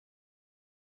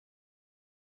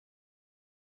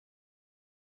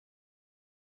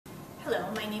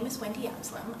Hello, my name is Wendy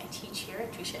Amsellem. I teach here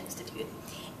at Trisha Institute,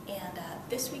 and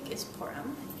this week is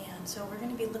Purim, and so we're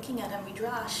going to be looking at a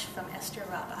midrash from Esther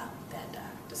Rabba that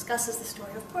discusses the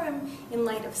story of Purim in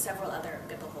light of several other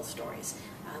biblical stories.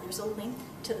 There's a link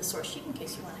to the source sheet in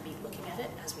case you want to be looking at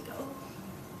it as we go.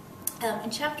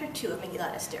 In chapter 2 of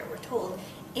Megillat Esther, we're told,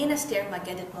 "Ein Esther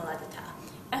magedet moladata."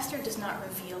 Esther does not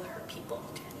reveal her people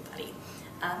to anybody.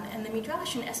 And the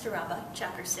Midrash in Esther Rabba,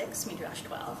 chapter 6, Midrash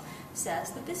 12,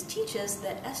 says that this teaches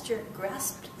that Esther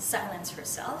grasped silence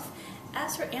herself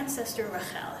as her ancestor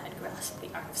Rachel had grasped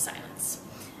the art of silence.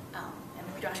 And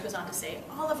the Midrash goes on to say,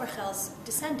 all of Rachel's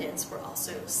descendants were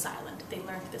also silent. They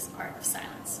learned this art of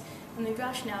silence. And the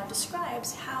Midrash now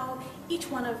describes how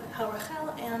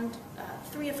Rachel and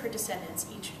 3 of her descendants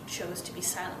each chose to be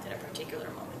silent at a particular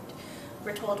moment.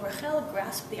 We're told Rachel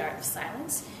grasped the art of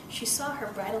silence. She saw her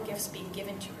bridal gifts being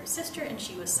given to her sister, and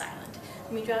she was silent.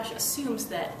 The Midrash assumes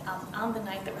that on the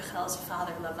night that Rachel's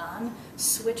father Lavan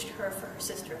switched her for her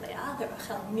sister Leah, that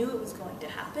Rachel knew it was going to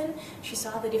happen. She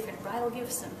saw the different bridal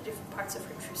gifts and the different parts of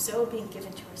her trousseau being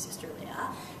given to her sister Leah.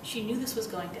 She knew this was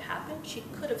going to happen. She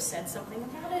could have said something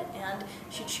about it, and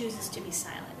she chooses to be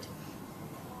silent.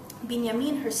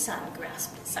 Binyamin, her son,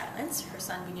 grasped silence. Her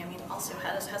son Binyamin also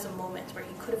has a moment where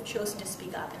he could have chosen to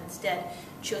speak up and instead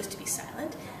chose to be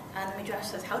silent. And the Midrash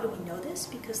says, how do we know this?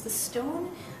 Because the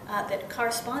stone that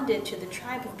corresponded to the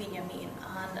tribe of Binyamin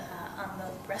on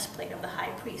the breastplate of the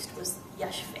high priest was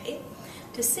Yashfeh,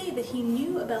 to say that he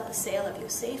knew about the sale of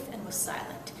Yosef and was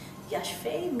silent.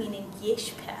 Yashfeh meaning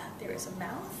yesh peh, there is a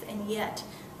mouth, and yet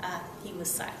he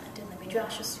was silent. And the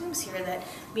Midrash assumes here that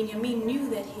Binyamin knew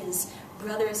that his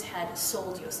brothers had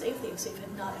sold Yosef, that Yosef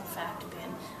had not in fact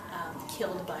been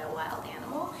killed by a wild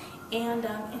animal, and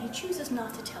he chooses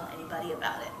not to tell anybody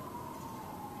about it.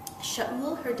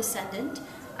 Shaul, her descendant,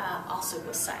 also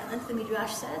was silent, the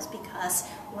Midrash says, because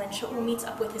when Shaul meets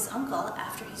up with his uncle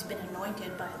after he's been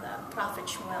anointed by the prophet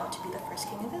Shmuel to be the first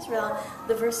king of Israel,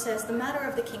 the verse says, the matter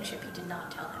of the kingship he did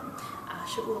not tell him.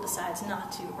 Shaul decides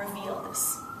not to reveal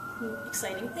this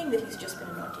exciting thing that he's just been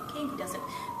anointed king. He doesn't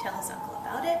tell his uncle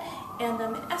about it.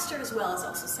 And Esther as well is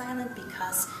also silent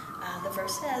because the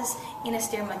verse says, "In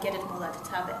Esther magedet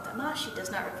moladata ve'etama," she does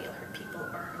not reveal her people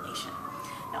or her nation.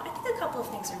 Now, I think a couple of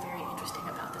things are very interesting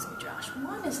about this midrash.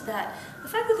 One is that the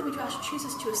fact that the midrash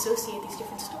chooses to associate these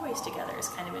different stories together is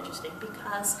kind of interesting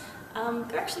because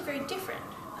they're actually very different.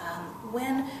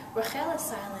 When Rachel is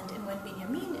silent and when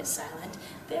Binyamin is silent,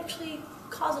 they actually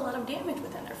cause a lot of damage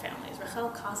within their families. Rachel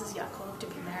causes Yaakov to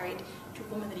be married to a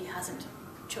woman that he hasn't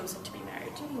chosen to be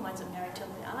married to. He winds up married to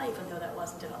Leah, even though that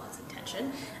wasn't at all his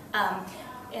intention.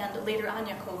 And later on,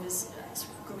 Yaakov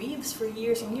grieves for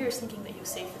years and years, thinking that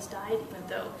Yosef has died, even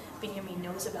though Binyamin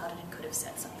knows about it and could have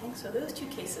said something. So those two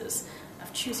cases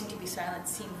of choosing to be silent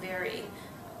seem very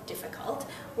difficult,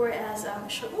 whereas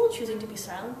Shaul choosing to be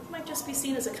silent might just be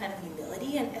seen as a kind of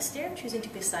humility, and Esther choosing to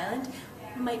be silent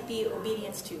might be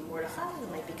obedience to Mordechai,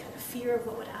 it might be kind of fear of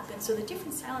what would happen. So the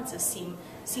different silences seem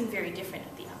very different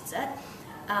at the outset.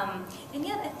 And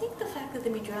yet I think the fact that the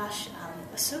Midrash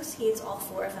associates all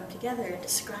 4 of them together and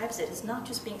describes it as not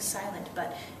just being silent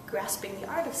but grasping the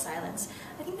art of silence,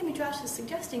 I think the Midrash is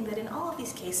suggesting that in all of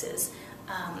these cases,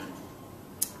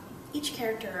 each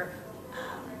character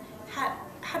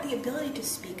had the ability to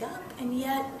speak up, and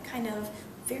yet kind of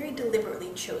very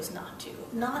deliberately chose not to.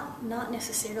 Not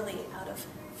necessarily out of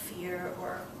fear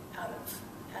or out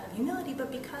of humility,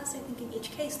 but because I think in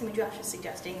each case the Midrash is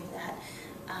suggesting that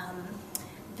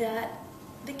that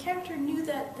the character knew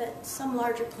that some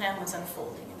larger plan was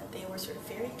unfolding, and that they were sort of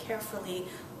very carefully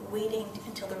waiting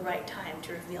until the right time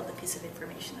to reveal the piece of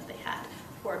information that they had,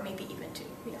 or maybe even to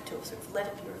sort of let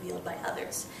it be revealed by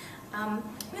others. And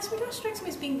this midrash strikes me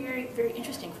as being very, very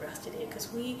interesting for us today,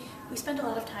 because we spend a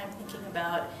lot of time thinking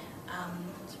about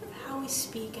sort of how we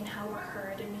speak and how we're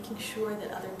heard, and making sure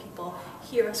that other people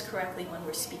hear us correctly when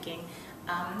we're speaking.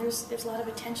 There's a lot of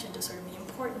attention to sort of the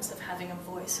importance of having a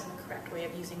voice and the correct way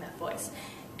of using that voice.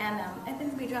 And I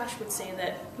think the Midrash would say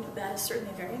that that is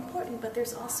certainly very important, but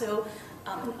there's also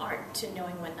an art to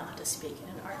knowing when not to speak, and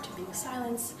an art to being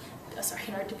silent,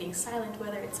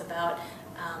 whether it's about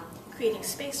creating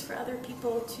space for other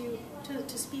people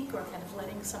to speak, or kind of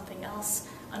letting something else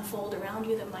unfold around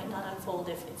you that might not unfold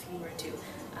if you were to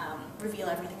reveal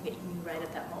everything that you knew right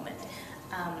at that moment.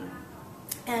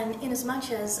 And in as much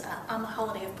as on the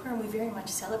holiday of Purim, we very much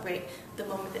celebrate the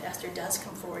moment that Esther does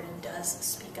come forward and does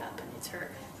speak up, and it's her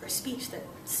speech that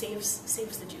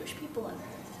saves the Jewish people and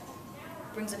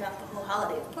brings about the whole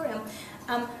holiday of Purim.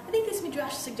 I think this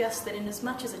midrash suggests that in as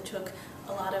much as it took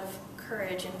a lot of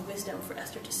courage and wisdom for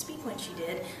Esther to speak when she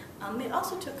did. It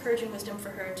also took courage and wisdom for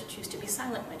her to choose to be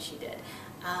silent when she did.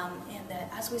 And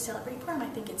that as we celebrate Purim, I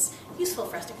think it's useful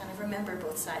for us to kind of remember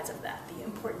both sides of that, the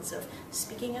importance of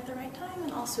speaking at the right time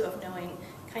and also of knowing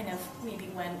kind of maybe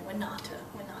when not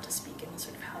to speak and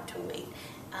sort of how to wait.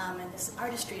 And this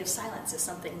artistry of silence is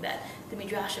something that the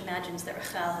Midrash imagines that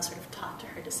Rachel has sort of taught to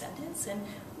her descendants, and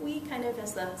we kind of,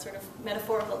 as the sort of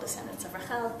metaphorical descendants of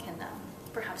Rachel, can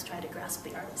perhaps try to grasp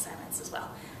the art of silence as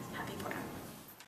well. Happy Purim.